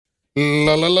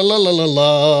La la la la la la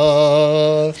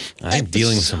la. I'm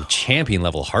dealing with some champion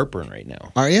level heartburn right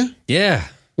now. Are you? Yeah.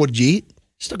 What'd you eat?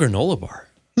 Just a granola bar.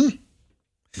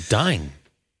 Dying.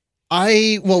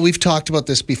 We've talked about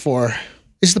this before.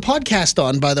 Is the podcast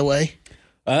on, by the way?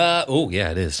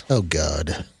 Yeah, it is. Oh,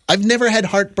 God. I've never had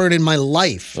heartburn in my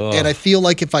life. Ugh. And I feel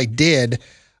like if I did,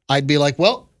 I'd be like,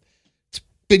 well, it's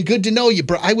been good to know you,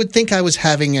 bro. I would think I was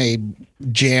having a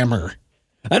jammer.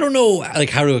 I don't know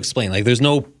how to explain. There's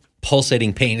no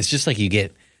pulsating pain. It's just you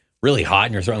get really hot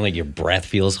in your throat and your breath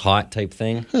feels hot type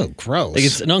thing. Oh, gross.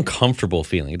 It's an uncomfortable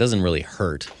feeling. It doesn't really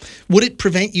hurt. Would it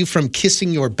prevent you from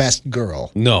kissing your best girl?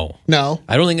 No. No?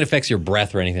 I don't think it affects your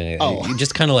breath or anything. Oh. You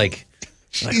just kind of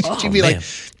she'd be like,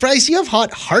 Bryce, you have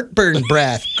hot heartburn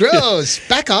breath. Gross.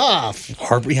 Back off.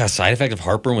 Side effect of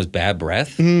heartburn was bad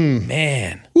breath?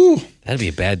 Man. Ooh. That'd be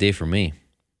a bad day for me.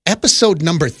 Episode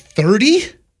number 30?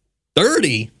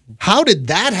 30? How did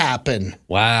that happen?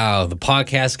 Wow. The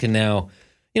podcast can now,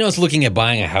 it's looking at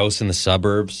buying a house in the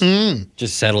suburbs,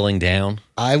 just settling down.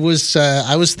 I was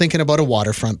thinking about a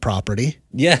waterfront property.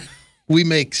 Yeah. We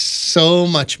make so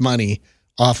much money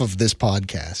off of this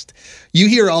podcast. You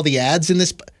hear all the ads in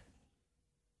this.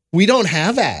 We don't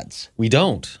have ads. We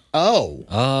don't.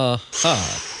 Oh.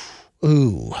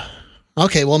 Ooh.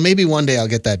 Okay, well, maybe one day I'll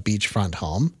get that beachfront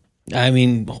home. I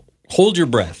mean, hold your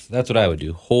breath. That's what I would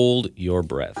do. Hold your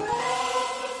breath.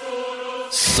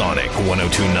 Sonic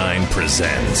 102.9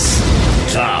 presents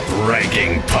Top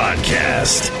Ranking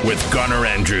Podcast with Garner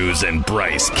Andrews and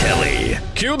Bryce Kelly.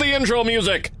 Cue the intro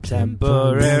music.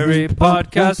 Temporary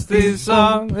podcast theme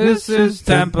song. This is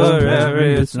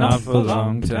temporary, it's not for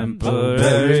long.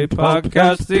 Temporary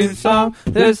podcast theme song.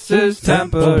 This is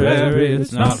temporary,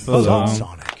 it's not for long.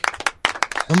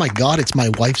 Oh my God, it's my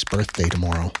wife's birthday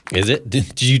tomorrow. Is it?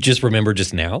 Did you just remember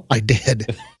just now? I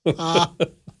did.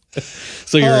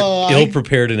 So you're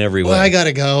ill-prepared in every way. Well, I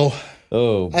gotta go.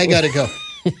 Oh. I gotta go.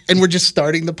 And we're just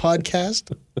starting the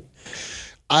podcast?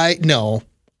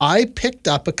 I picked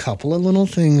up a couple of little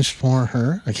things for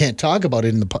her. I can't talk about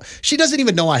it in the She doesn't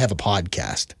even know I have a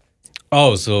podcast.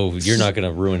 Oh, so you're not going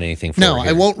to ruin anything for her? No,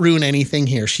 I won't ruin anything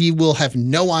here. She will have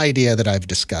no idea that I've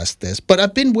discussed this. But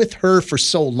I've been with her for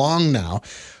so long now.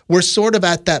 We're sort of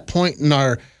at that point in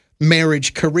our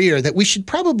marriage career that we should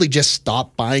probably just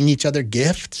stop buying each other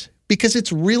gifts because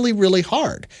it's really, really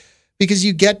hard. Because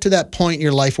you get to that point in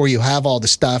your life where you have all the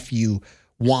stuff you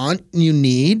want, you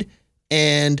need,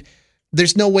 and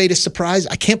there's no way to surprise.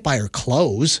 I can't buy her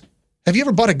clothes. Have you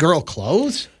ever bought a girl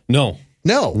clothes? No.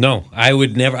 No. I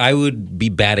would never. I would be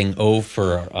batting 0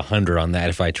 for 100 on that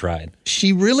if I tried.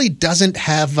 She really doesn't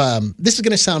have, this is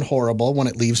going to sound horrible when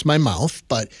it leaves my mouth,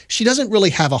 but she doesn't really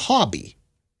have a hobby.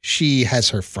 She has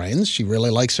her friends. She really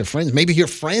likes her friends. Maybe her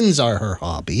friends are her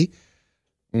hobby.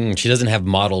 She doesn't have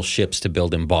model ships to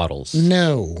build in bottles.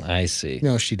 No. I see.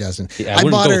 No, she doesn't. Yeah, I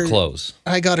wouldn't go with clothes.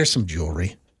 I got her some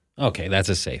jewelry. Okay, that's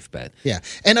a safe bet. Yeah.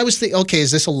 And I was thinking, okay,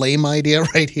 is this a lame idea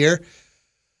right here?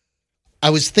 I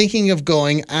was thinking of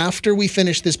going after we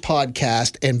finish this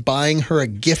podcast and buying her a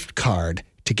gift card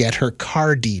to get her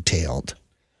car detailed.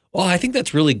 Well, I think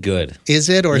that's really good. Is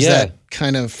it? Or is that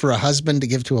kind of for a husband to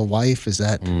give to a wife? Is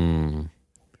that?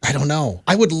 I don't know.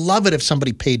 I would love it if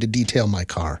somebody paid to detail my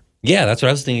car. Yeah, that's what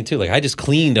I was thinking too. I just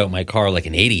cleaned out my car like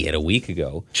an idiot a week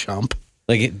ago. Chump.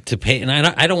 To pay, and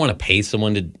I don't want to pay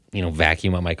someone to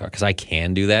vacuum out my car because I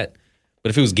can do that.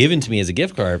 But if it was given to me as a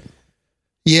gift card,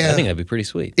 I think that'd be pretty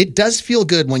sweet. It does feel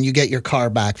good when you get your car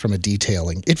back from a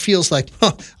detailing. It feels like,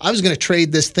 I was going to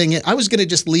trade this thing in. I was going to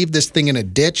just leave this thing in a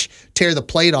ditch, tear the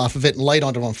plate off of it and light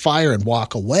onto on fire and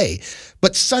walk away.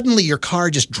 But suddenly your car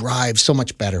just drives so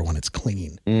much better when it's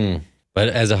clean. But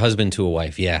as a husband to a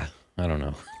wife, I don't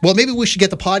know. Well, maybe we should get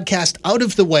the podcast out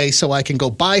of the way so I can go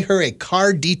buy her a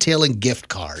car detailing gift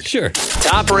card. Sure.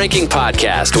 Top Ranking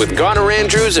Podcast with Garner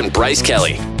Andrews and Bryce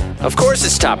Kelly. Of course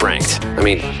it's top ranked. I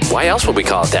mean, why else would we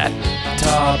call it that?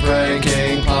 Top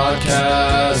Ranking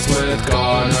Podcast with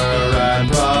Garner and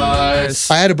Bryce.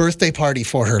 I had a birthday party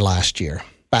for her last year.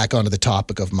 Back onto the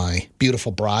topic of my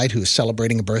beautiful bride who is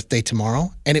celebrating a birthday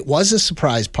tomorrow. And it was a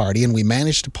surprise party, and we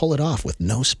managed to pull it off with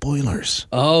no spoilers.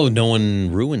 Oh, no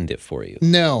one ruined it for you?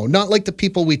 No, not like the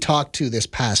people we talked to this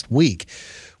past week.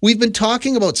 We've been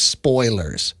talking about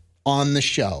spoilers on the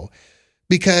show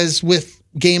because with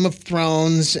Game of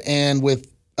Thrones and with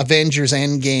Avengers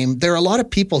Endgame, there are a lot of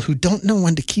people who don't know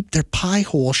when to keep their pie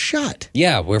hole shut.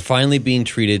 Yeah, we're finally being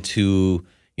treated to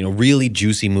really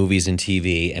juicy movies and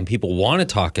TV, and people want to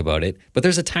talk about it, but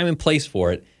there's a time and place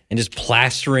for it, and just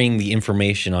plastering the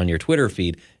information on your Twitter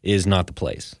feed is not the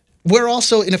place. We're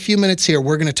also, in a few minutes here,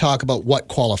 we're going to talk about what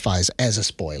qualifies as a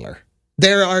spoiler.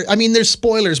 there's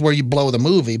spoilers where you blow the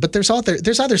movie, but there's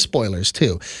other spoilers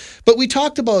too. But we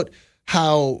talked about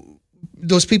how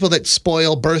those people that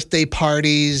spoil birthday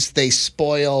parties, they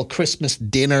spoil Christmas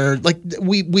dinner. Like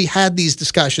we had these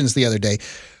discussions the other day.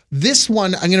 This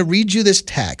one, I'm going to read you this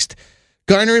text.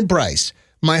 Garner and Bryce,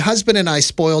 my husband and I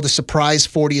spoiled a surprise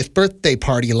 40th birthday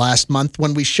party last month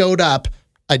when we showed up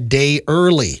a day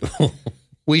early.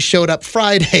 We showed up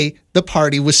Friday. The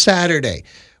party was Saturday.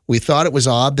 We thought it was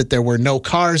odd that there were no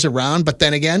cars around, but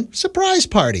then again, surprise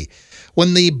party.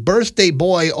 When the birthday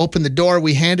boy opened the door,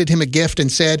 we handed him a gift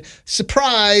and said,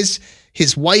 surprise.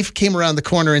 His wife came around the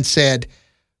corner and said,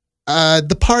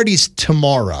 the party's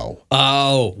tomorrow.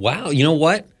 Oh, wow. You know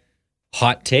what?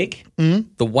 Hot take. The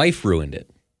wife ruined it.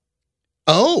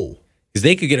 Oh. Because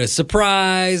they could get a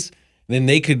surprise. Then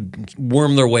they could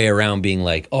worm their way around being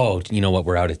like, oh, you know what?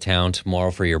 We're out of town tomorrow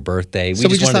for your birthday. We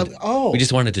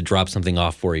just wanted to drop something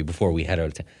off for you before we head out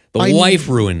of town. The wife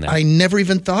ruined that. I never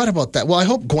even thought about that. Well, I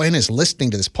hope Gwen is listening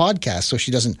to this podcast so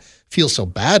she doesn't feel so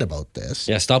bad about this.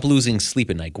 Yeah, stop losing sleep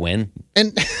at night, Gwen.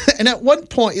 And at one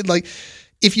point, like,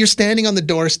 if you're standing on the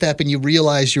doorstep and you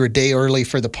realize you're a day early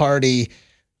for the party,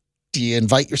 do you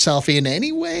invite yourself in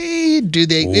anyway?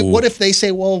 What if they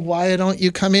say, well, why don't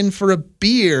you come in for a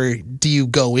beer? Do you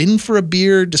go in for a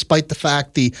beer despite the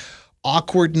fact the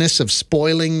awkwardness of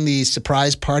spoiling the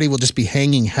surprise party will just be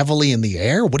hanging heavily in the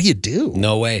air? What do you do?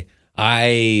 No way.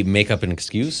 I make up an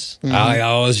excuse. I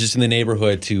was just in the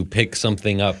neighborhood to pick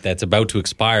something up that's about to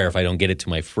expire if I don't get it to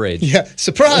my fridge. Yeah,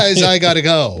 surprise, I got to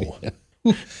go.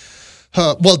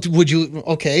 Well,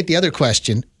 the other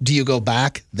question, do you go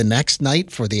back the next night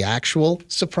for the actual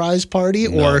surprise party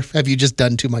or have you just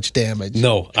done too much damage?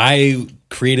 No, I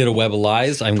created a web of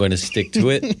lies. I'm going to stick to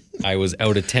it. I was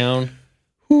out of town.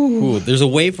 Ooh, there's a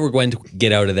way for Gwen to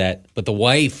get out of that, but the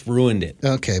wife ruined it.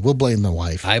 Okay, we'll blame the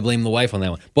wife. I blame the wife on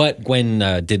that one. But Gwen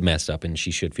did mess up and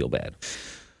she should feel bad.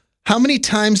 How many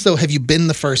times, though, have you been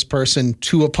the first person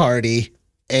to a party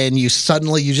and you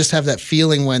just have that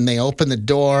feeling when they open the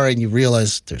door and you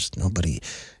realize there's nobody.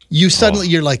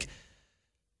 You're like,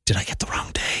 did I get the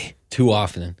wrong day? Too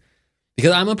often.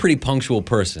 Because I'm a pretty punctual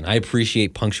person. I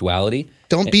appreciate punctuality.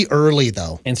 Don't be early,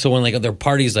 though. And so when their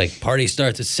party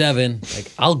starts at 7,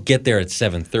 I'll get there at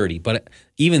 7:30. But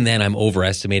even then, I'm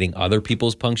overestimating other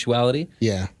people's punctuality.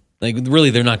 Yeah. Really,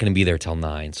 they're not going to be there till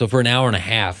 9. So for an hour and a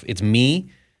half, it's me,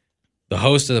 the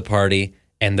host of the party,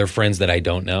 and their friends that I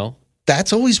don't know.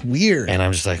 That's always weird. And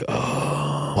I'm just like,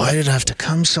 oh. Why did I have to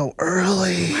come so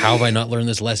early? How have I not learned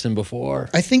this lesson before?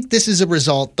 I think this is a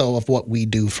result, though, of what we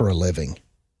do for a living.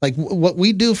 Like what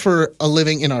we do for a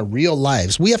living in our real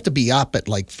lives, we have to be up at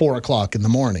 4 o'clock in the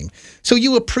morning. So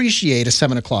you appreciate a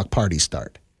 7 o'clock party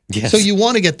start. Yes. So you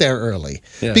want to get there early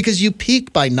because you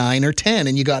peak by 9 or 10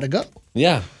 and you got to go.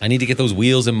 Yeah. I need to get those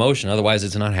wheels in motion. Otherwise,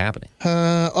 it's not happening.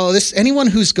 Anyone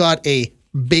who's got a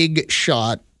big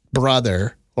shot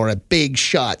brother or a big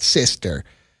shot sister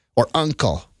or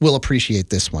uncle will appreciate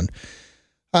this one.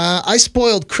 I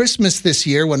spoiled Christmas this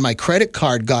year when my credit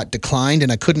card got declined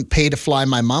and I couldn't pay to fly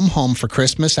my mom home for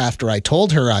Christmas after I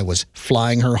told her I was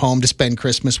flying her home to spend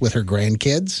Christmas with her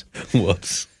grandkids.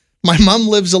 Whoops. My mom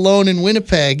lives alone in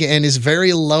Winnipeg and is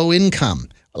very low income.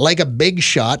 Like a big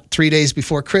shot, 3 days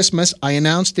before Christmas, I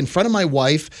announced in front of my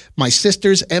wife, my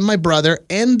sisters, and my brother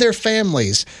and their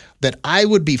families that I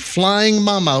would be flying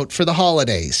mom out for the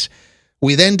holidays.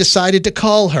 We then decided to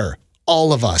call her,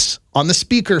 all of us, on the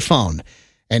speakerphone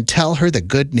and tell her the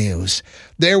good news.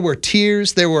 There were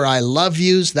tears, there were I love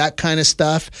yous, that kind of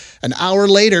stuff. An hour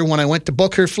later, when I went to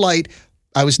book her flight,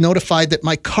 I was notified that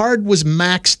my card was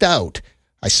maxed out.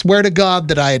 I swear to God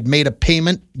that I had made a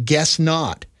payment. Guess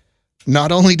not.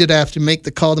 Not only did I have to make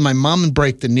the call to my mom and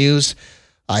break the news,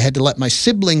 I had to let my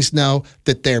siblings know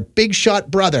that their big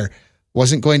shot brother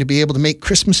wasn't going to be able to make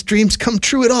Christmas dreams come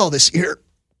true at all this year.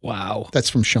 Wow. That's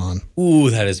from Sean.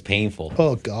 Ooh, that is painful.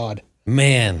 Oh, God.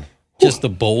 Man, just the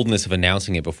boldness of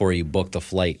announcing it before you book the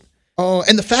flight. Oh,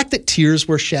 and the fact that tears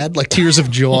were shed, like tears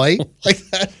of joy, like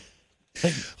that.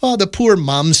 Oh, the poor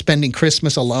mom spending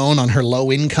Christmas alone on her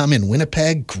low income in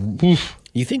Winnipeg. Oof.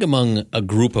 You think among a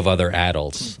group of other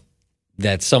adults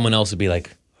that someone else would be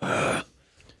like,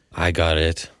 I got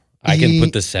it. I can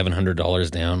put the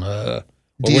 $700 down, or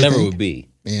whatever it would be.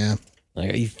 Yeah.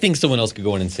 You think someone else could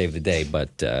go in and save the day,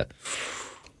 but that's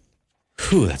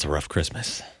a rough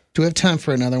Christmas. Do we have time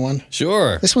for another one?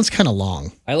 Sure. This one's kind of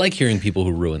long. I like hearing people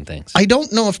who ruin things. I don't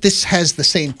know if this has the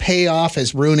same payoff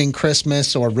as ruining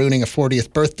Christmas or ruining a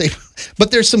 40th birthday,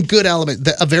 but there's some good element,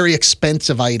 a very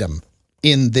expensive item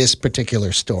in this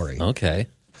particular story. Okay.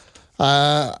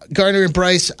 Garner and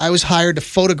Bryce, I was hired to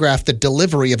photograph the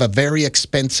delivery of a very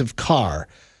expensive car.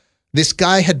 This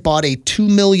guy had bought a $2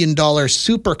 million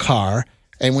supercar,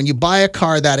 and when you buy a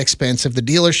car that expensive, the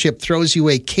dealership throws you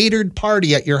a catered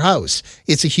party at your house.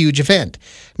 It's a huge event.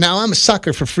 Now, I'm a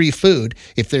sucker for free food.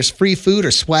 If there's free food or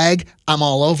swag, I'm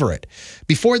all over it.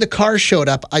 Before the car showed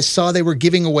up, I saw they were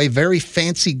giving away very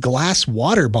fancy glass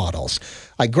water bottles.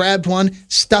 I grabbed one,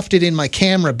 stuffed it in my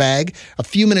camera bag. A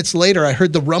few minutes later, I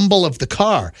heard the rumble of the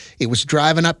car. It was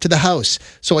driving up to the house.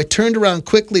 So I turned around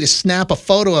quickly to snap a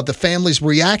photo of the family's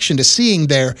reaction to seeing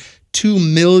their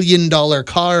 $2 million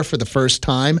car for the first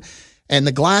time, and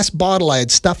the glass bottle I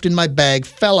had stuffed in my bag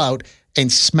fell out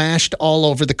and smashed all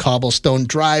over the cobblestone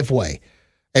driveway.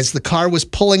 As the car was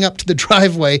pulling up to the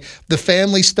driveway, the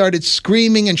family started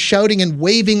screaming and shouting and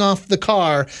waving off the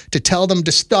car to tell them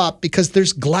to stop because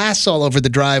there's glass all over the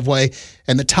driveway,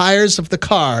 and the tires of the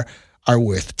car are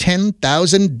worth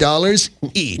 $10,000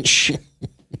 each.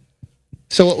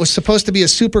 So it was supposed to be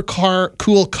a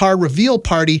cool car reveal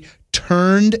party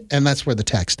turned, and that's where the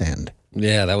text ended.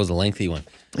 Yeah, that was a lengthy one.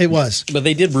 It was. But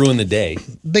they did ruin the day.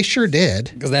 They sure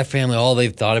did. Because that family, all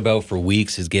they've thought about for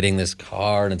weeks is getting this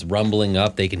car, and it's rumbling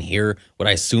up. They can hear what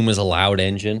I assume is a loud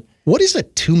engine. What is a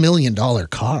 $2 million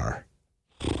car?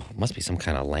 It must be some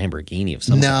kind of Lamborghini of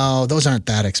some No, those aren't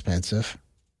that expensive.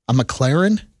 A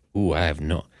McLaren? Ooh, I have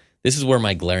no... This is where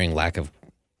my glaring lack of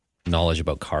knowledge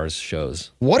about cars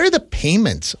shows. What are the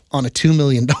payments on a $2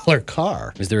 million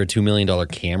car? Is there a $2 million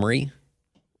Camry?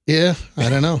 Yeah, I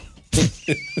don't know.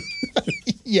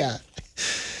 Yeah.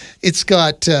 It's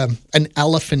got an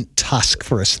elephant tusk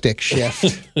for a stick shift.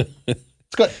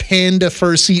 It's got panda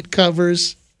fur seat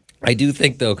covers. I do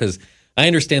think, though, because I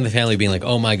understand the family being like,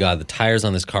 oh, my God, the tires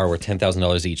on this car were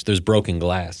 $10,000 each. There's broken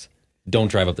glass. Don't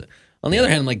drive up there. On the other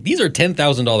hand, I'm like, these are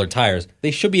 $10,000 tires.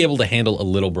 They should be able to handle a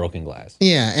little broken glass.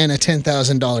 Yeah, and a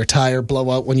 $10,000 tire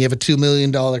blowout when you have a $2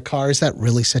 million car. Is that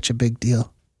really such a big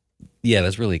deal? Yeah,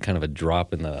 that's really kind of a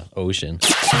drop in the ocean.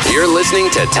 You're listening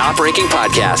to Top Ranking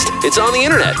Podcast. It's on the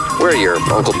internet, where your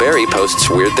Uncle Barry posts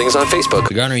weird things on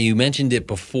Facebook. Garner, you mentioned it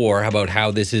before about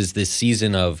how this is this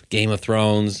season of Game of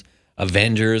Thrones,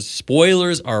 Avengers.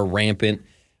 Spoilers are rampant.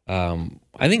 I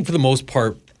think for the most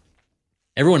part,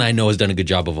 everyone I know has done a good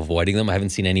job of avoiding them. I haven't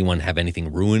seen anyone have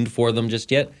anything ruined for them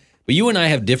just yet. But you and I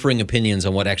have differing opinions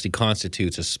on what actually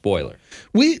constitutes a spoiler.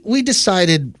 We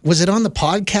decided, was it on the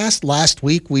podcast last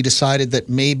week? We decided that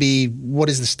maybe, what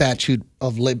is the statute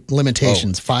of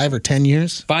limitations, 5 or 10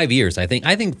 years? 5 years, I think.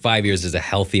 I think 5 years is a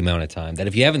healthy amount of time. That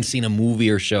if you haven't seen a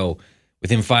movie or show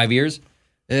within 5 years,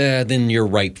 then you're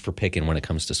ripe for picking when it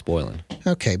comes to spoiling.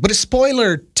 Okay, but a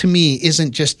spoiler to me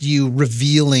isn't just you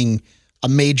revealing a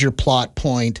major plot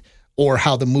point or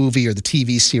how the movie or the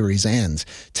TV series ends.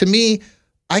 To me,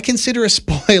 I consider a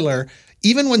spoiler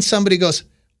even when somebody goes,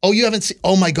 oh, you haven't seen,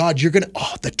 oh my God,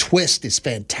 the twist is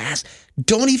fantastic.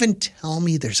 Don't even tell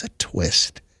me there's a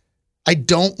twist. I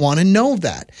don't want to know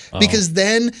that because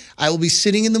then I will be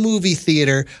sitting in the movie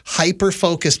theater hyper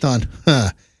focused on,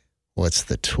 what's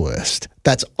the twist?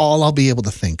 That's all I'll be able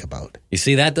to think about. You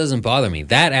see, that doesn't bother me.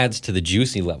 That adds to the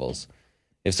juicy levels.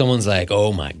 If someone's like,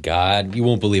 oh my God, you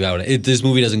won't believe how this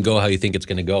movie doesn't go how you think it's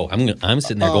going to go. I'm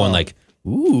sitting there going like,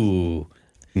 ooh,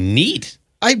 neat.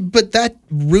 But that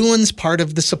ruins part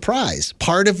of the surprise.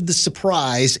 Part of the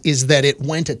surprise is that it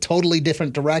went a totally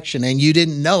different direction and you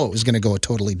didn't know it was going to go a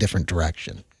totally different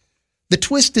direction. The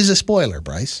twist is a spoiler,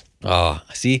 Bryce. Oh,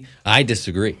 see, I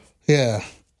disagree. Yeah.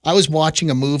 I was watching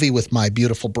a movie with my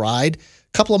beautiful bride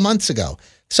a couple of months ago.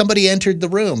 Somebody entered the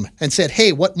room and said,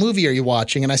 hey, what movie are you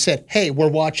watching? And I said, hey, we're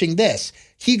watching this.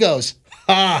 He goes,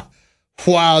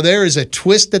 wow, there is a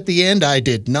twist at the end I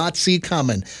did not see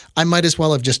coming. I might as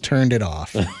well have just turned it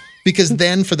off. Because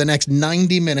then for the next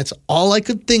 90 minutes, all I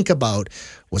could think about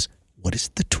was, what is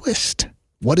the twist?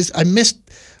 I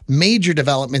missed major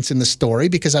developments in the story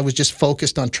because I was just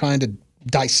focused on trying to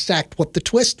dissect what the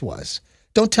twist was.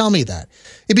 Don't tell me that.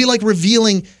 It'd be like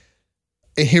revealing,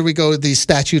 and here we go, the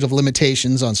statute of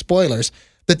limitations on spoilers,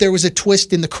 that there was a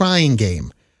twist in The Crying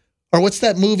Game. Or what's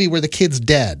that movie where the kid's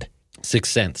dead?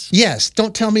 Sixth Sense. Yes,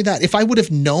 don't tell me that. If I would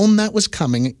have known that was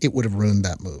coming, it would have ruined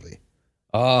that movie.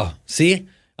 Oh, see?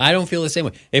 I don't feel the same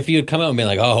way. If you had come out and been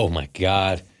like, oh my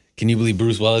God, can you believe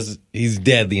Bruce Willis? He's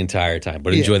dead the entire time,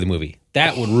 but enjoy the movie.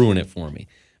 That would ruin it for me.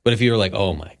 But if you were like,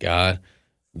 oh my God,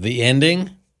 the ending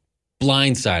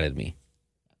blindsided me.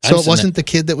 So it wasn't the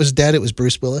kid that was dead, it was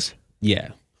Bruce Willis? Yeah.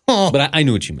 Oh. But I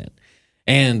knew what you meant.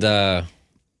 And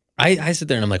I sit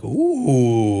there and I'm like,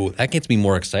 ooh, that gets me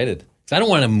more excited. Because I don't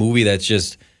want a movie that's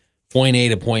just point A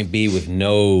to point B with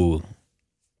no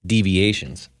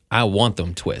deviations. I want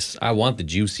them twists. I want the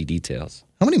juicy details.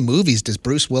 How many movies does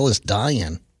Bruce Willis die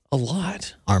in? A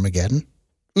lot. Armageddon.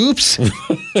 Oops.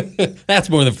 That's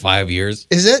more than 5 years.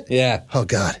 Is it? Yeah. Oh,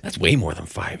 God. That's way more than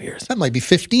 5 years. That might be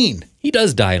 15. He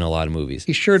does die in a lot of movies.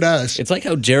 He sure does. It's like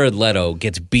how Jared Leto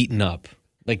gets beaten up,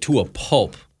 like to a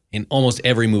pulp, in almost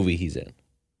every movie he's in.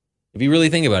 If you really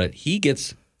think about it, he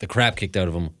gets the crap kicked out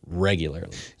of him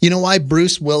regularly. You know why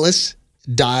Bruce Willis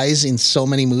dies in so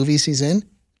many movies he's in?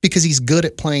 Because he's good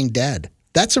at playing dead.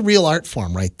 That's a real art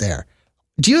form right there.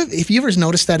 Have you ever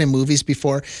noticed that in movies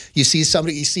before? You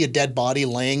see a dead body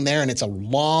laying there, and it's a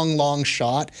long, long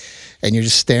shot, and you're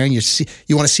just staring. You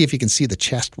want to see if you can see the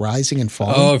chest rising and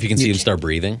falling. Oh, if you can see him start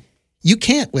breathing. You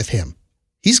can't with him.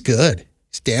 He's good.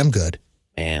 He's damn good.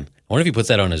 Man, I wonder if he puts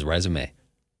that on his resume.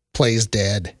 Plays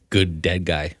dead. Good dead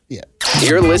guy. Yeah.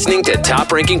 You're listening to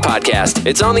Top Ranking Podcast.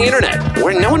 It's on the internet,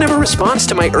 where no one ever responds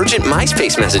to my urgent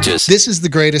MySpace messages. This is the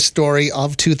greatest story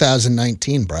of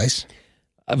 2019, Bryce.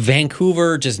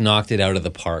 Vancouver just knocked it out of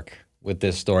the park with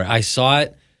this story. I saw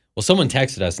it. Well, someone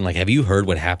texted us and have you heard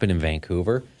what happened in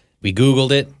Vancouver? We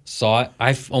Googled it, saw it.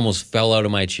 I almost fell out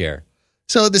of my chair.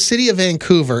 So the city of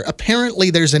Vancouver, apparently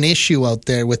there's an issue out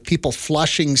there with people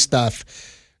flushing stuff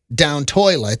down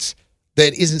toilets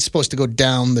that isn't supposed to go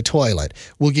down the toilet.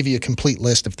 We'll give you a complete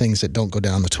list of things that don't go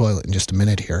down the toilet in just a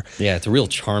minute here. Yeah, it's a real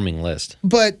charming list.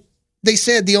 But they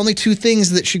said the only two things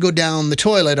that should go down the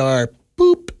toilet are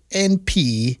poop and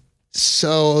pee.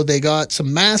 So they got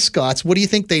some mascots. What do you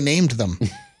think they named them?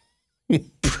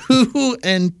 Poo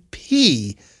and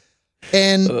Pee.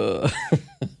 And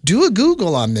do a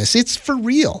Google on this. It's for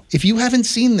real. If you haven't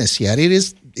seen this yet,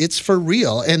 it's for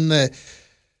real. And the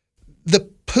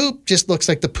poop just looks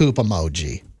like the poop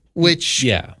emoji, which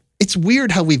it's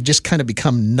weird how we've just kind of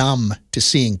become numb to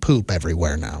seeing poop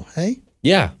everywhere now. Hey?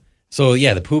 Yeah. So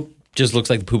the poop just looks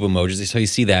like the poop emoji. So you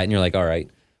see that and you're like, all right.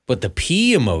 But the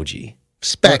pee emoji.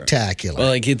 Spectacular.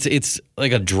 Like it's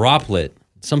like a droplet.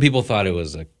 Some people thought it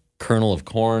was a kernel of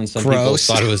corn. Some Gross.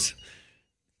 people thought it was,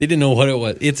 they didn't know what it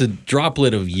was. It's a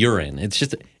droplet of urine. It's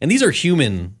just, and these are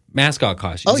human mascot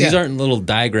costumes. Oh, yeah. These aren't little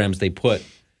diagrams they put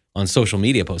on social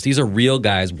media posts. These are real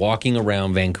guys walking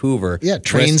around Vancouver. Yeah,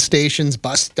 train stations,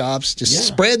 bus stops, just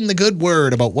spreading the good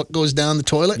word about what goes down the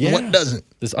toilet and what doesn't.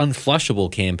 This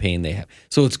unflushable campaign they have.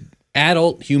 So it's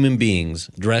adult human beings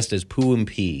dressed as Poo and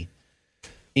Pee.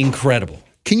 Incredible.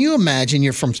 Can you imagine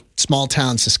you're from small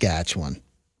town Saskatchewan,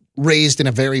 raised in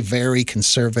a very, very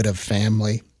conservative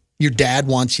family. Your dad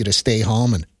wants you to stay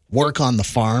home and work on the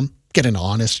farm, get an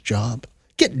honest job,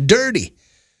 get dirty.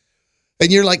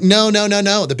 And you're like, no.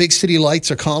 The big city lights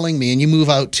are calling me. And you move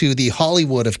out to the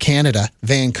Hollywood of Canada,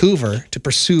 Vancouver, to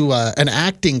pursue an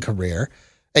acting career.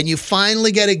 And you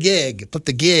finally get a gig. But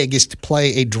the gig is to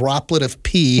play a droplet of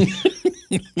pee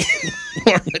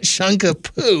or a chunk of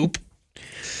poop.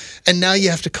 And now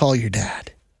you have to call your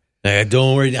dad.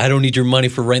 Don't worry. I don't need your money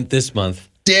for rent this month.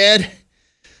 Dad,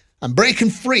 I'm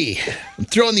breaking free. I'm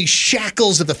throwing these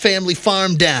shackles of the family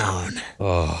farm down.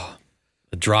 Oh,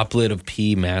 a droplet of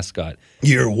pee mascot.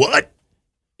 You're what?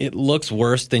 It looks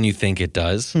worse than you think it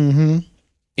does. Mm-hmm.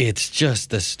 It's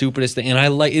just the stupidest thing. And I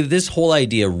like this whole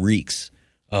idea reeks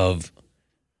of,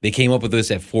 they came up with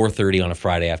this at 4:30 on a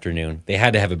Friday afternoon. They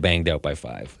had to have it banged out by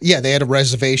 5. Yeah, they had a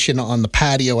reservation on the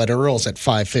patio at Earl's at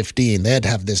 5:15. They had to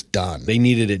have this done. They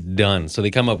needed it done. So they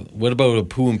come up, what about a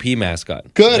Poo and Pee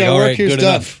mascot? Good, Like, I all work right, your good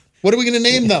stuff. enough. What are we going to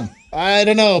name them? I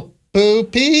don't know. Poo,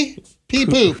 pee, pee,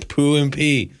 poop. Poo and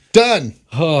Pee. Done.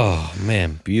 Oh,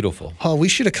 man, beautiful. Oh, we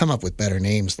should have come up with better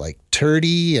names like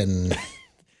Turdy and...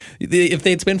 If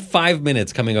they'd spent 5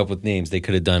 minutes coming up with names, they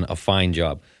could have done a fine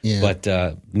job. Yeah.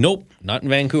 But nope, not in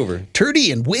Vancouver.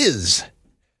 Turdy and Whiz.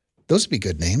 Those would be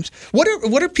good names. What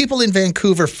are people in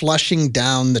Vancouver flushing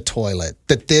down the toilet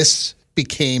that this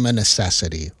became a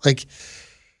necessity? Like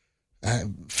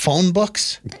phone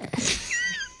books?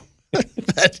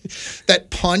 that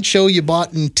poncho you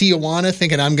bought in Tijuana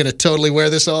thinking I'm going to totally wear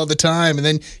this all the time. And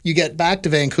then you get back to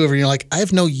Vancouver and you're like, I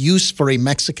have no use for a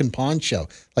Mexican poncho.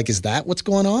 Like, is that what's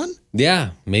going on?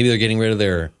 Yeah, maybe they're getting rid of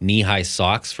their knee-high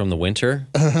socks from the winter.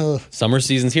 Summer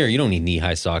season's here. You don't need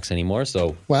knee-high socks anymore,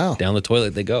 so down the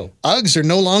toilet they go. Uggs are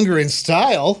no longer in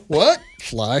style. What?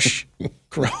 Flush.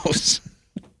 Gross.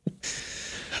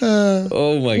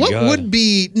 Oh, my God. What would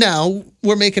be, now,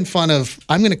 we're making fun of,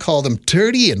 I'm going to call them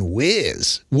Turdy and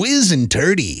Whiz. Whiz and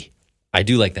Turdy. I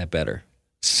do like that better.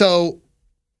 So,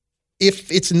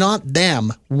 if it's not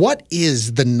them, what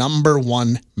is the number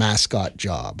one mascot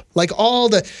job? Like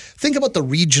think about the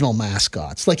regional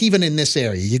mascots. Like even in this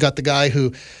area, you got the guy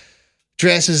who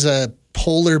dresses a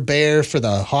polar bear for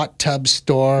the hot tub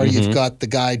store. Mm-hmm. You've got the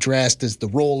guy dressed as the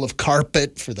roll of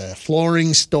carpet for the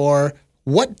flooring store.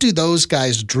 What do those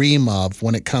guys dream of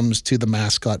when it comes to the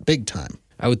mascot big time?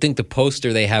 I would think the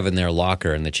poster they have in their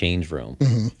locker in the change room.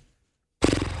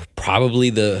 Probably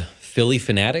the Philly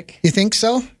Fanatic. You think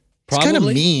so? Probably. He's kind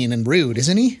of mean and rude,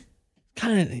 isn't he?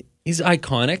 He's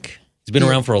iconic. He's been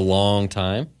around for a long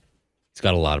time. He's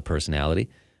got a lot of personality.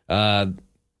 The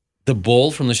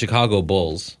Bull from the Chicago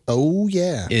Bulls. Oh,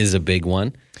 yeah. Is a big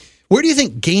one. Where do you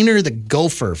think Garner the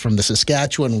Gopher from the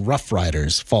Saskatchewan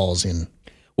Roughriders falls in?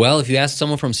 Well, if you ask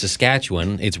someone from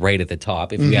Saskatchewan, it's right at the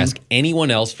top. If you ask anyone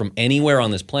else from anywhere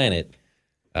on this planet,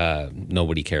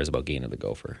 nobody cares about Garner the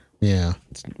Gopher. Yeah.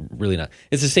 It's really not.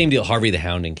 It's the same deal. Harvey the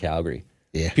Hound in Calgary.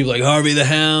 Yeah. People are like, Harvey the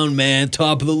Hound, man,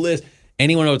 top of the list.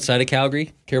 Anyone outside of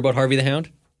Calgary care about Harvey the Hound?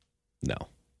 No.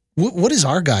 What is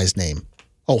our guy's name?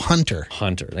 Oh, Hunter.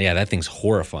 Hunter. Yeah, that thing's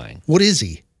horrifying. What is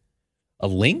he? A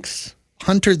lynx?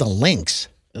 Hunter the Lynx.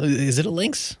 Is it a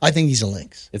lynx? I think he's a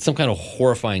lynx. It's some kind of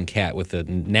horrifying cat with a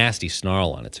nasty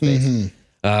snarl on its face.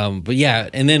 But yeah,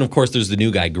 and then of course there's the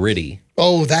new guy, Gritty.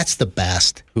 Oh, that's the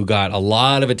best. Who got a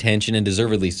lot of attention and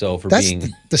deservedly so for That's being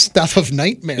the stuff of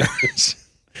nightmares.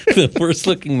 the worst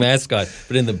looking mascot,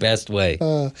 but in the best way.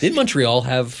 Did Montreal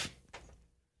have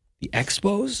the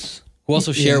Expos, who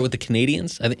also share it with the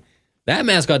Canadians? I think that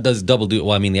mascot does double duty.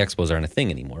 Well, I mean, the Expos aren't a thing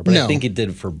anymore, but I think it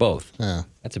did for both.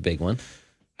 That's a big one.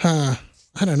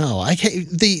 I don't know.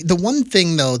 The one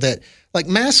thing though that like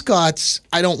mascots,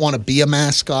 I don't want to be a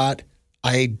mascot.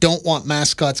 I don't want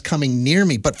mascots coming near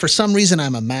me, but for some reason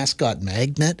I'm a mascot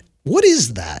magnet. What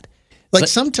is that? Like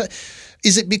sometimes,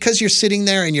 is it because you're sitting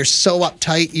there and you're so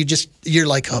uptight, you're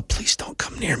like, oh, please don't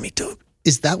come near me, dude.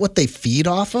 Is that what they feed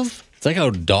off of? It's like how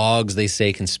dogs, they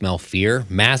say, can smell fear.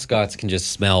 Mascots can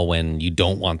just smell when you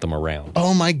don't want them around.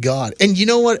 Oh my God. And you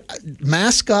know what?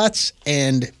 Mascots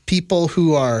and people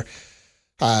who are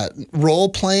role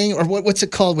playing, or what's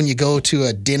it called when you go to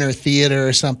a dinner theater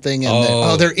or something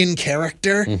and they're in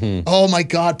character. Oh my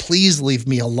God, please leave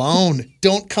me alone.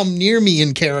 Don't come near me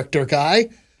in character, guy.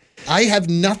 I have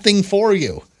nothing for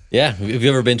you. Yeah. Have you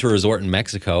ever been to a resort in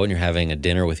Mexico and you're having a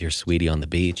dinner with your sweetie on the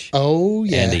beach? Oh,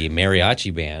 yeah. And a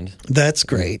mariachi band. That's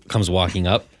great. Comes walking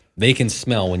up. They can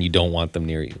smell when you don't want them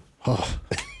near you. Oh.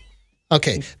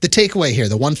 Okay. The takeaway here,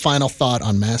 the one final thought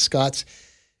on mascots.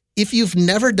 If you've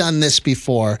never done this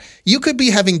before, you could be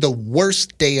having the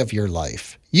worst day of your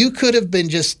life. You could have been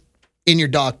just in your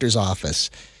doctor's office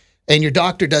and your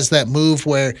doctor does that move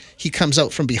where he comes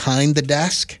out from behind the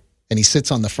desk and he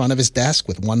sits on the front of his desk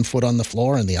with one foot on the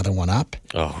floor and the other one up.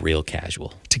 Oh, real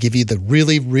casual. To give you the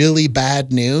really, really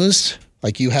bad news,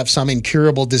 like you have some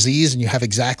incurable disease and you have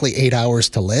exactly 8 hours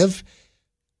to live.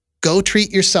 Go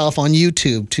treat yourself on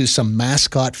YouTube to some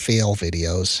mascot fail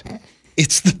videos.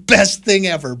 It's the best thing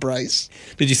ever, Bryce.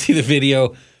 Did you see the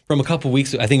video from a couple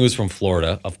weeks ago? I think it was from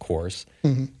Florida, of course,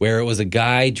 where it was a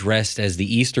guy dressed as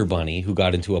the Easter Bunny who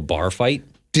got into a bar fight.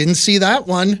 Didn't see that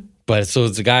one. But so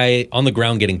it's a guy on the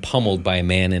ground getting pummeled by a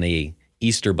man in a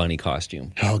Easter Bunny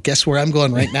costume. Oh, guess where I'm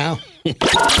going right now?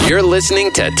 You're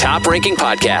listening to Top Ranking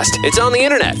Podcast. It's on the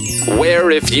internet, where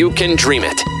if you can dream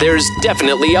it, there's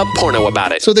definitely a porno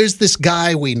about it. So there's this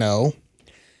guy we know.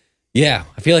 Yeah,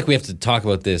 I feel like we have to talk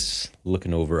about this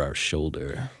looking over our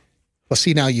shoulder. Well,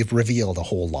 see, now you've revealed a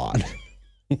whole lot.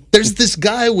 There's this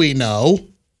guy we know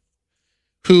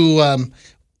who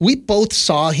we both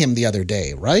saw him the other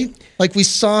day, right? Like we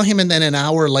saw him and then an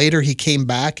hour later he came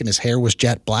back and his hair was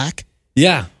jet black.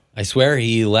 Yeah, I swear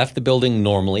he left the building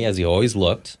normally as he always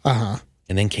looked. And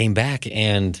then came back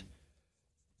and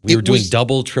we were doing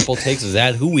double, triple takes. Is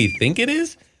that who we think it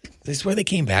is? I swear they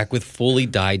came back with fully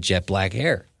dyed jet black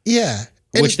hair. Yeah.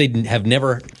 Which they have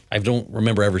never, I don't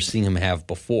remember ever seeing him have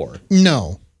before.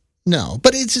 No.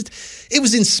 But it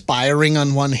was inspiring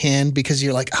on one hand because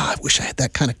you're like, I wish I had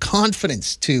that kind of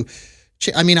confidence to,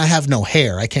 I mean, I have no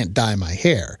hair. I can't dye my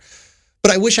hair.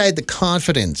 But I wish I had the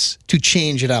confidence to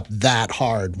change it up that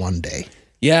hard one day.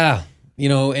 Yeah. You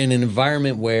know, in an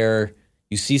environment where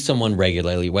you see someone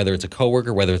regularly, whether it's a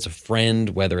coworker, whether it's a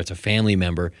friend, whether it's a family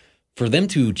member, for them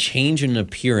to change an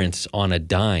appearance on a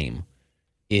dime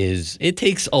it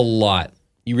takes a lot.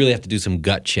 You really have to do some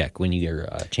gut check when you're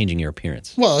changing your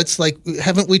appearance. Well, it's like,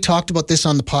 haven't we talked about this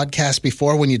on the podcast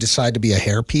before when you decide to be a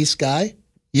hairpiece guy?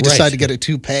 You decide to get a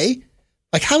toupee?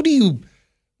 Like,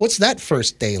 what's that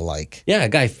first day like? Yeah, a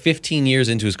guy 15 years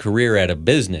into his career at a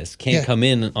business can't come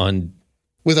in on...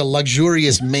 with a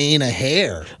luxurious mane of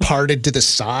hair parted to the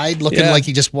side, looking like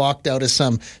he just walked out of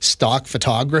some stock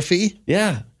photography.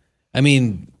 Yeah. I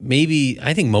mean,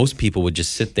 I think most people would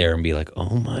just sit there and be like,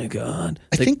 oh my God.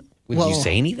 Would you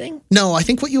say anything? No, I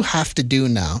think what you have to do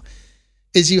now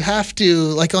is you have to,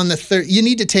 like on the third, you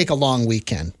need to take a long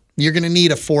weekend. You're going to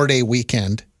need a 4-day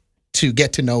weekend to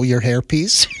get to know your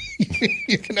hairpiece.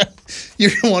 You're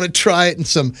going to want to try it in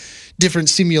some different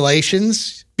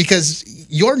simulations because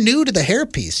you're new to the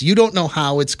hairpiece. You don't know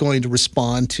how it's going to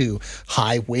respond to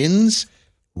high winds,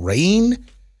 rain,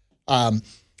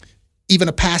 even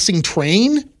a passing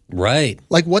train. Right.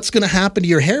 Like what's going to happen to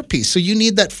your hairpiece? So you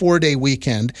need that 4-day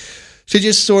weekend to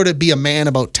just sort of be a man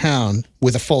about town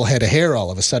with a full head of hair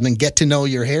all of a sudden and get to know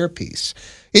your hairpiece.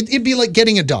 It'd be like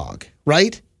getting a dog,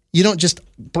 right? You don't just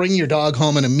bring your dog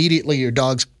home and immediately your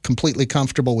dog's completely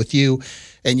comfortable with you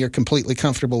and you're completely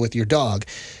comfortable with your dog.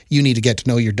 You need to get to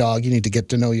know your dog. You need to get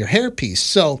to know your hairpiece.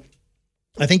 So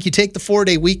I think you take the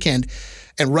 4-day weekend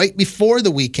and right before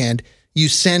the weekend, you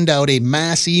send out a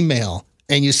mass email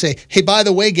and you say, hey, by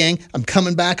the way, gang, I'm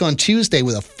coming back on Tuesday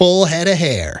with a full head of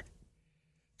hair.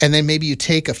 And then maybe you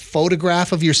take a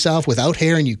photograph of yourself without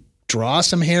hair and you draw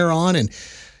some hair on and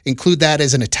include that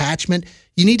as an attachment.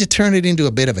 You need to turn it into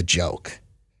a bit of a joke.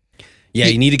 Yeah,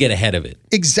 you need to get ahead of it.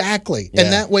 Exactly. Yeah.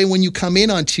 And that way, when you come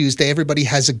in on Tuesday, everybody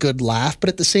has a good laugh. But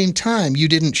at the same time, you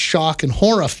didn't shock and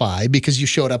horrify because you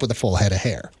showed up with a full head of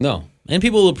hair. No. And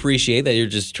people will appreciate that you're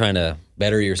just trying to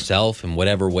better yourself in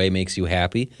whatever way makes you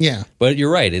happy. Yeah. But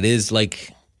you're right. It is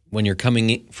like when you're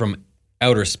coming from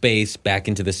outer space back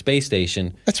into the space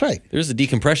station. That's right. There's a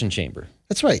decompression chamber.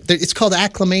 That's right. It's called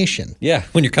acclimation. Yeah.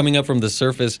 When you're coming up from the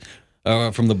surface,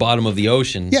 from the bottom of the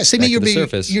ocean. Yeah. Say back me to the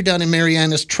surface. you're down in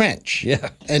Mariana's Trench. Yeah.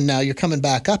 And now you're coming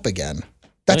back up again.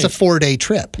 That's Right. a 4-day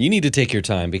trip. You need to take your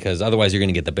time because otherwise you're going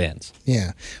to get the bends.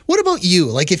 Yeah. What about you?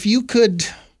 Like if you could,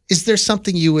 is there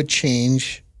something you would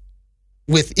change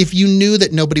with, if you knew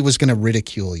that nobody was going to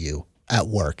ridicule you at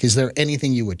work? Is there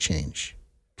anything you would change?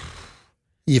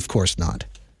 Of course not.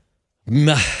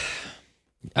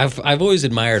 I've always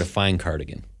admired a fine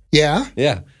cardigan. Yeah?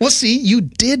 Yeah. Well, see, you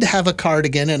did have a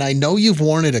cardigan, and I know you've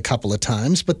worn it a couple of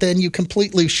times, but then you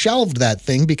completely shelved that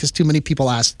thing because too many people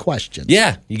asked questions.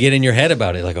 Yeah. You get in your head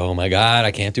about it like, oh my God,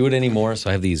 I can't do it anymore. So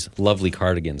I have these lovely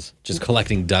cardigans just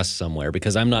collecting dust somewhere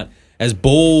because I'm not as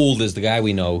bold as the guy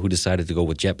we know who decided to go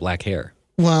with jet black hair.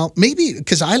 Well, maybe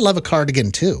because I love a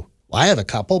cardigan too. I have a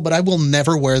couple, but I will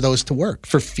never wear those to work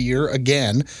for fear,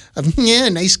 again, of, yeah,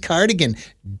 nice cardigan,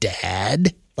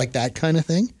 Dad, like that kind of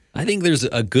thing. I think there's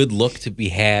a good look to be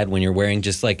had when you're wearing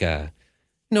just like a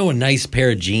nice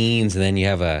pair of jeans and then you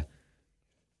have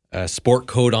a sport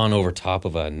coat on over top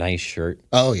of a nice shirt.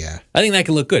 Oh, yeah. I think that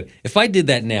could look good. If I did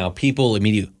that now, people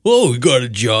immediately, oh, you got a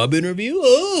job interview?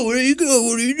 Oh, where you go?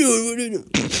 What are you doing? What are you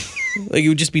doing? Like it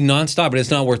would just be nonstop, but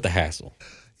it's not worth the hassle.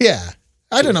 Yeah.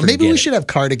 I don't know. Maybe we Forget it. should have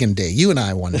cardigan day, you and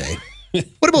I one day.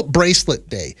 What about bracelet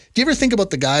day? Do you ever think about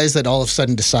the guys that all of a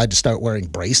sudden decide to start wearing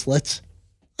bracelets?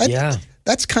 Yeah.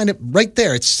 That's kind of right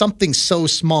there. It's something so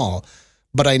small,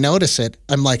 but I notice it.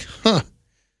 I'm like,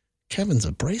 Kevin's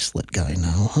a bracelet guy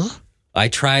now, huh? I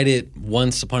tried it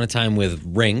once upon a time with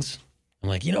rings. I'm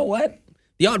like, you know what?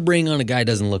 The odd ring on a guy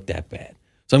doesn't look that bad.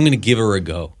 So I'm going to give her a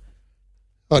go.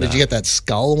 Oh, did you get that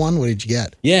skull one? What did you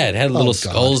get? Yeah, it had little God.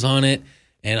 skulls on it,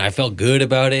 and I felt good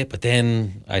about it. But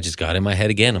then I just got in my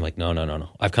head again. I'm like, no.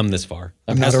 I've come this far.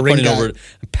 I'm not past a the ring point guy.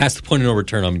 I'm past the point of no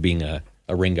return on being a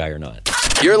ring guy or not.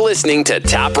 You're listening to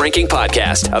Top Ranking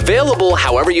Podcast, available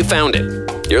however you found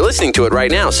it. You're listening to it right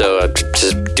now, so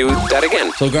just do that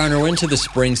again. So, Garner, we're into the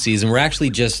spring season. We're actually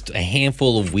just a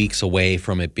handful of weeks away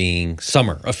from it being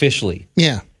summer, officially.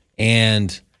 Yeah.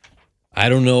 And I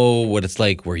don't know what it's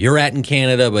like where you're at in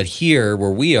Canada, but here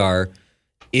where we are,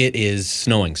 it is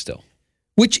snowing still.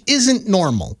 Which isn't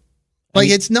normal. Like,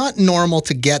 it's not normal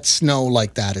to get snow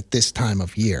like that at this time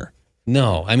of year.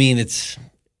 No, I mean,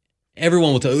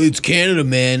 everyone will tell you, it's Canada,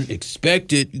 man.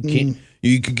 Expect it.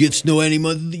 You could get snow any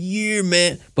month of the year,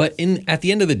 man. But at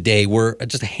the end of the day, we're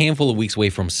just a handful of weeks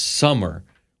away from summer.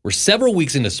 We're several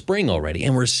weeks into spring already,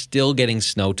 and we're still getting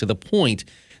snow to the point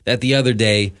that the other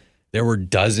day there were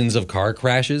dozens of car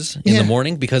crashes in the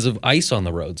morning because of ice on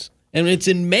the roads. And it's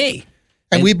in May.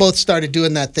 And we both started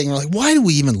doing that thing. We're like, why do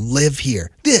we even live here?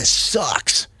 This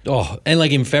sucks. Oh, and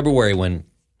like in February when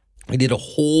we did a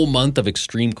whole month of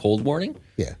extreme cold warning.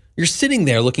 Yeah. You're sitting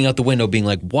there looking out the window being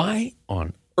like, why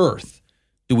on earth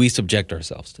do we subject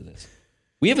ourselves to this?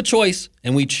 We have a choice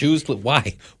and we choose to.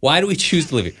 Why? Why do we choose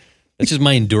to live here? That's just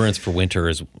my endurance for winter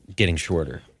is getting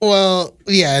shorter. Well,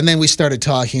 yeah. And then we started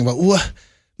talking about,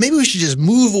 maybe we should just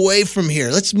move away from here.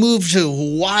 Let's move to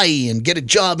Hawaii and get a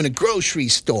job in a grocery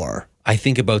store. I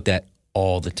think about that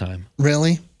all the time.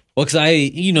 Really? Well, because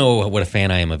you know what a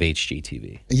fan I am of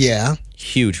HGTV. Yeah.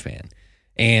 Huge fan.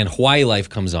 And Hawaii Life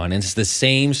comes on, and it's the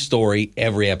same story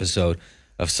every episode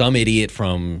of some idiot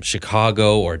from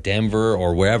Chicago or Denver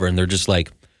or wherever, and they're just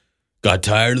like, got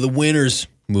tired of the winters,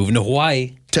 moving to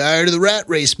Hawaii. Tired of the rat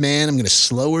race, man. I'm going to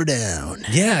slow her down.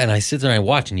 Yeah, and I sit there and I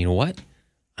watch, and you know what?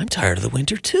 I'm tired of the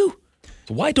winter too.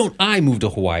 So why don't I move to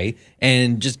Hawaii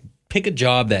and just pick a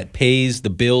job that pays the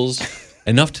bills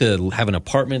enough to have an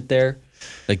apartment there?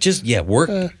 Like just,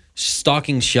 work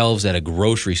stocking shelves at a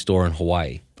grocery store in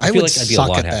Hawaii. I would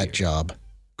suck at that job.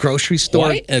 Grocery store?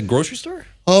 Why? A grocery store?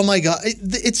 Oh my God.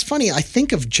 It's funny. I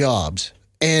think of jobs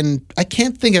and I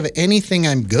can't think of anything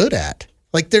I'm good at.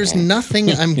 Like there's nothing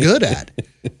I'm good at.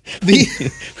 When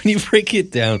you break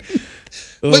it down.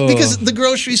 But because the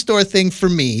grocery store thing for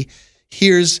me,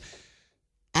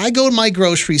 I go to my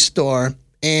grocery store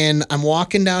and I'm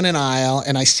walking down an aisle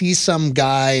and I see some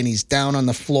guy and he's down on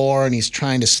the floor and he's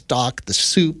trying to stock the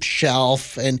soup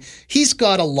shelf and he's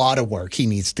got a lot of work he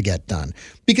needs to get done.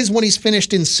 Because when he's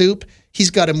finished in soup,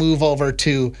 he's got to move over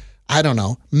to, I don't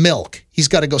know, milk. He's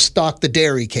got to go stock the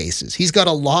dairy cases. He's got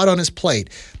a lot on his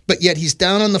plate, but yet he's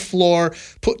down on the floor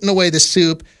putting away the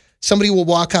soup. Somebody will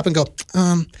walk up and go,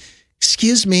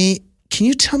 excuse me, can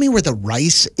you tell me where the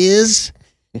rice is?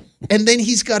 And then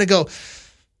he's got to go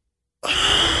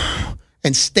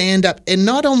and stand up. And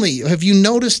not only, have you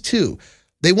noticed too,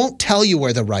 they won't tell you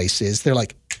where the rice is. They're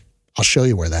like, I'll show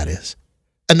you where that is.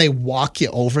 And they walk you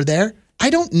over there. I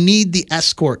don't need the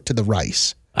escort to the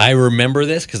rice. I remember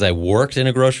this because I worked in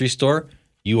a grocery store.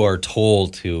 You are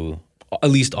told to at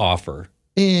least offer.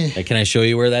 Like, can I show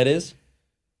you where that is?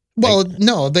 Well,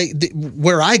 no, they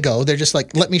where I go, they're just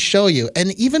like, let me show you.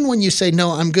 And even when you say,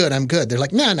 no, I'm good, they're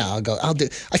like, no, I'll do.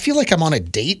 I feel like I'm on a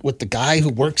date with the guy who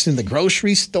works in the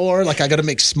grocery store. Like I got to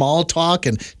make small talk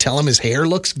and tell him his hair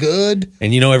looks good.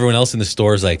 And everyone else in the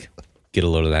store is like, get a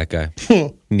load of that guy.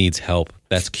 He needs help.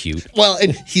 That's cute. Well,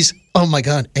 and oh my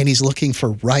God, and he's looking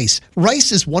for rice.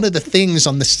 Rice is one of the things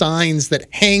on the signs that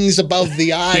hangs above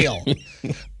the aisle.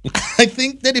 I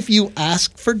think that if you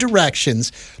ask for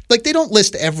directions, like they don't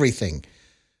list everything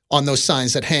on those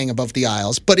signs that hang above the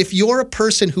aisles, but if you're a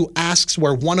person who asks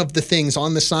where one of the things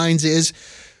on the signs is,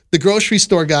 the grocery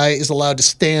store guy is allowed to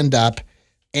stand up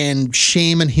and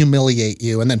shame and humiliate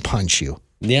you and then punch you.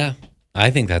 Yeah, I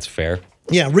think that's fair.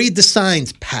 Yeah, read the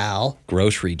signs, pal.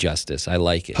 Grocery justice. I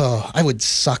like it. Oh, I would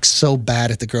suck so bad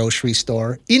at the grocery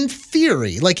store. In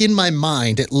theory, like in my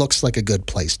mind, it looks like a good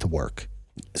place to work.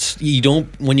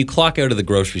 When you clock out of the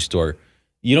grocery store,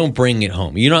 you don't bring it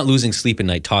home. You're not losing sleep at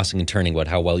night tossing and turning about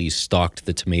how well you stocked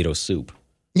the tomato soup.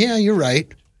 Yeah, you're right.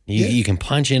 You can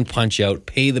punch in, punch out,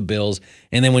 pay the bills.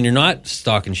 And then when you're not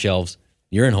stocking shelves,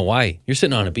 you're in Hawaii. You're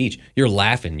sitting on a beach. You're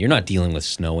laughing. You're not dealing with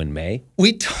snow in May.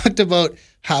 We talked about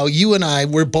how you and I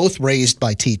were both raised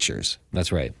by teachers.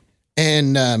 That's right.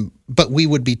 And but we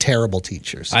would be terrible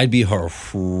teachers. I'd be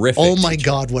horrific. Oh my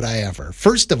God, would I ever?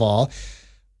 First of all,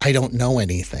 I don't know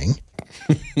anything.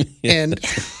 And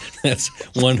that's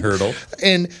one hurdle.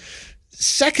 And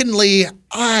secondly,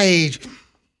 I'm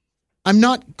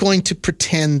not going to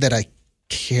pretend that I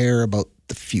care about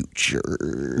the future.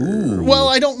 Ooh. Well,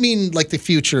 I don't mean like the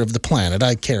future of the planet.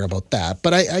 I care about that.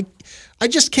 But I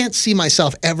just can't see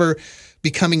myself ever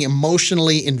becoming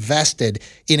emotionally invested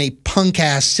in a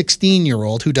punk-ass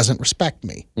 16-year-old who doesn't respect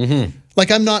me. Mm-hmm. Like,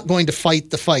 I'm not going to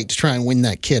fight the fight to try and win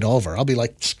that kid over. I'll be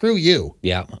like, screw you.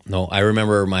 Yeah. No, I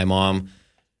remember my mom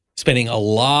spending a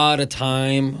lot of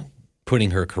time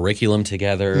putting her curriculum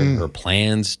together, her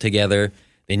plans together.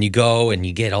 Then you go and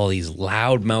you get all these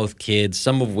loudmouth kids,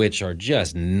 some of which are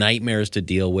just nightmares to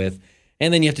deal with.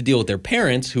 And then you have to deal with their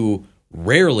parents who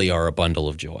rarely are a bundle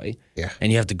of joy. Yeah.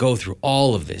 And you have to go through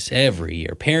all of this every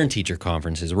year. Parent-teacher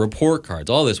conferences, report cards,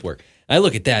 all this work. I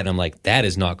look at that and I'm like, that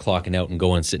is not clocking out and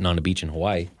going and sitting on a beach in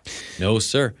Hawaii. No,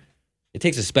 sir. It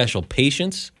takes a special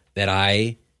patience that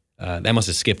that must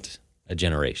have skipped a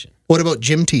generation. What about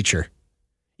gym teacher?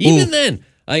 Even then,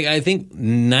 I think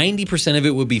 90% of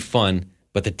it would be fun,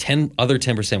 but the other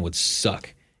 10% would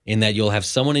suck in that you'll have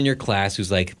someone in your class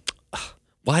who's like,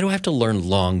 why do I have to learn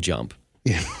long jump?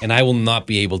 Yeah. And I will not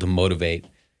be able to motivate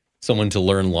someone to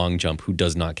learn long jump who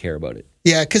does not care about it.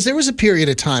 Yeah, because there was a period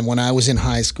of time when I was in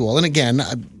high school, and again,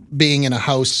 being in a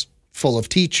house full of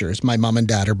teachers, my mom and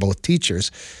dad are both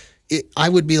teachers, I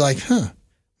would be like,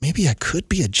 maybe I could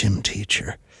be a gym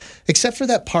teacher. Except for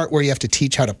that part where you have to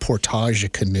teach how to portage a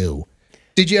canoe.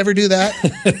 Did you ever do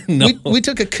that? No. We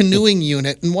took a canoeing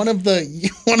unit, and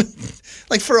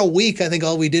like for a week, I think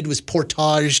all we did was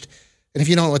portaged. And if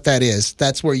you don't know what that is,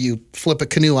 that's where you flip a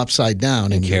canoe upside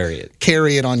down and carry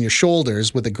it on your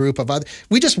shoulders with a group of others.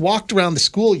 We just walked around the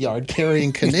schoolyard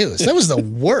carrying canoes. That was the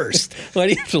worst. Why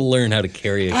do you have to learn how to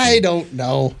carry a canoe? I don't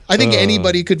know. I think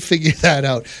anybody could figure that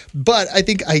out. But I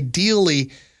think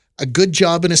ideally, a good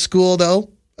job in a school, though,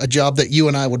 a job that you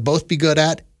and I would both be good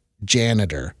at,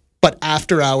 janitor. But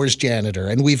after-hours janitor,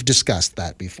 and we've discussed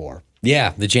that before.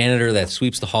 Yeah, the janitor that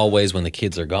sweeps the hallways when the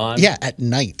kids are gone. Yeah, at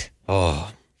night.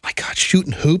 Oh, My God,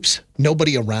 shooting hoops,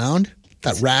 nobody around.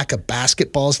 That rack of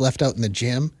basketballs left out in the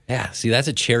gym. Yeah, see, that's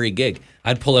a cherry gig.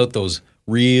 I'd pull out those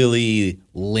really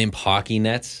limp hockey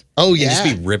nets. Oh, And yeah. just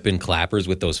be ripping clappers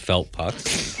with those felt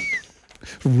pucks.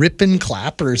 Ripping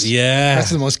clappers. Yeah. That's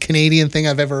the most Canadian thing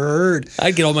I've ever heard.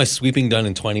 I'd get all my sweeping done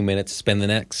in 20 minutes, spend the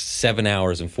next 7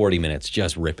 hours and 40 minutes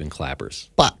just ripping clappers.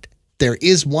 But there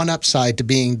is one upside to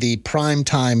being the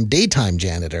primetime daytime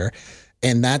janitor,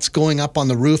 and that's going up on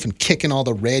the roof and kicking all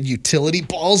the red utility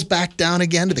balls back down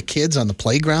again to the kids on the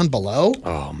playground below.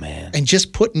 Oh, man. And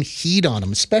just putting heat on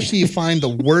them, especially you find the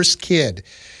worst kid,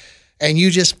 and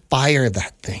you just fire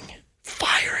that thing.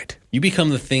 Fire it. You become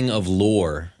the thing of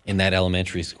lore in that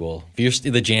elementary school. If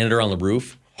you're the janitor on the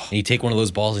roof and you take one of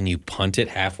those balls and you punt it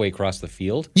halfway across the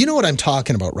field. You know what I'm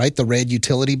talking about, right? The red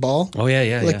utility ball. Oh,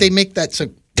 yeah. Like they make that so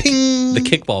ting. The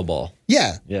kickball ball.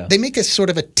 Yeah. They make a sort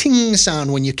of a ting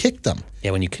sound when you kick them.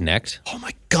 Yeah, when you connect. Oh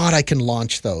my God, I can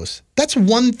launch those. That's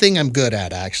one thing I'm good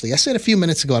at, actually. I said a few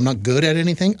minutes ago, I'm not good at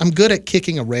anything. I'm good at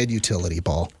kicking a red utility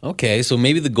ball. Okay, so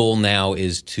maybe the goal now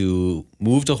is to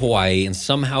move to Hawaii and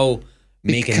somehow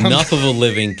make enough of a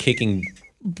living kicking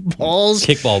balls.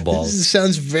 Kickball balls. This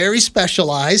sounds very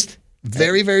specialized,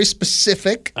 very, very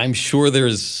specific. I'm sure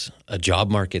there's a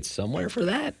job market somewhere for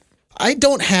that. I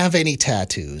don't have any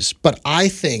tattoos, but I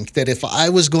think that if I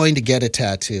was going to get a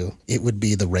tattoo, it would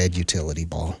be the red utility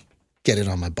ball. Get it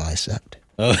on my bicep.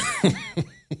 Oh.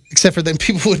 Except for then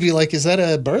people would be like, is that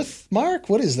a birthmark?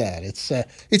 What is that? It's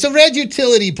a red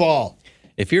utility ball.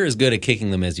 If you're as good at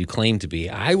kicking them as you claim to be,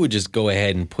 I would just go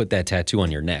ahead and put that tattoo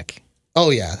on your neck. Oh,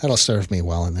 yeah. That'll serve me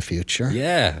well in the future.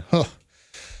 Yeah.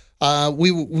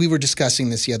 We were discussing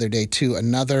this the other day, too.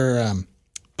 Another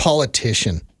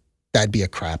politician. That'd be a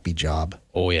crappy job.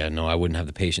 Oh, yeah. No, I wouldn't have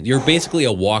the patience. You're basically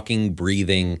a walking,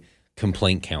 breathing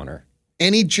complaint counter.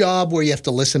 Any job where you have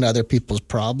to listen to other people's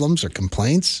problems or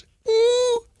complaints.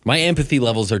 My empathy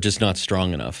levels are just not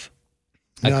strong enough.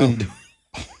 No. I couldn't do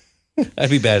I'd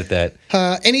be bad at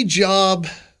that. Any job,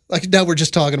 like now we're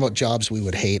just talking about jobs we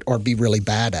would hate or be really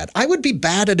bad at. I would be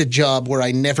bad at a job where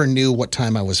I never knew what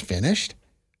time I was finished.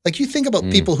 Like you think about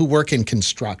people who work in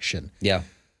construction. Yeah.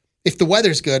 If the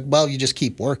weather's good, well, you just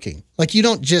keep working. Like you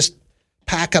don't just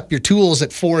pack up your tools at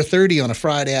 4:30 on a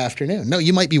Friday afternoon. No,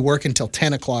 you might be working till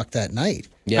 10 o'clock that night.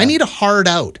 Yeah. I need a hard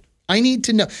out. I need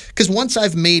to know. Because once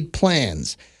I've made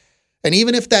plans, and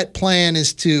even if that plan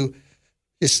is to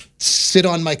just sit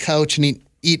on my couch and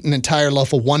eat an entire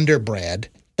loaf of Wonder Bread,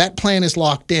 that plan is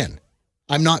locked in.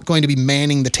 I'm not going to be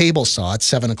manning the table saw at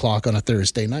 7 o'clock on a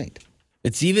Thursday night.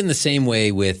 It's even the same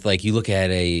way with, like, you look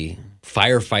at a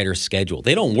firefighter schedule.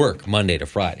 They don't work Monday to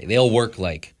Friday. They'll work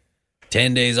like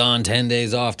 10 days on, 10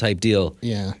 days off type deal.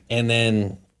 Yeah. And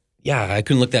then, yeah, I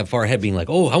couldn't look that far ahead being like,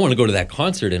 oh, I want to go to that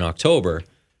concert in October.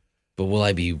 But will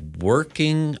I be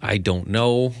working? I don't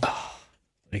know.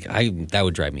 That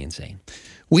would drive me insane.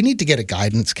 We need to get a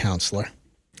guidance counselor.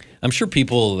 I'm sure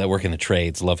people that work in the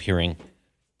trades love hearing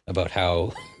about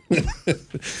how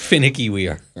finicky we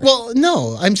are. Well,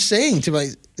 no, I'm saying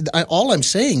all I'm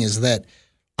saying is that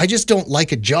I just don't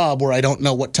like a job where I don't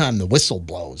know what time the whistle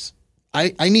blows.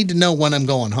 I need to know when I'm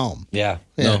going home. Yeah.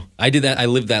 Yeah. No, I did that. I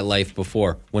lived that life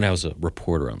before when I was a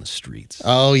reporter on the streets.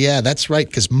 Oh, yeah, that's right,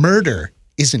 because murder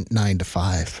isn't 9 to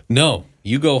 5. No,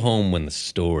 you go home when the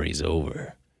story's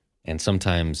over. And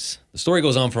sometimes the story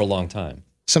goes on for a long time.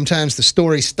 Sometimes the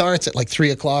story starts at like 3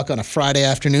 o'clock on a Friday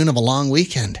afternoon of a long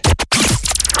weekend.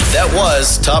 That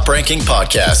was Top Ranking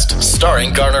Podcast,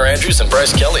 starring Garner Andrews and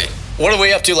Bryce Kelly. What are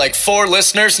we up to, like 4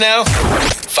 listeners now?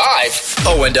 5.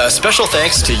 Oh, and special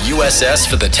thanks to USS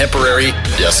for the temporary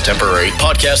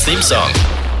podcast theme song.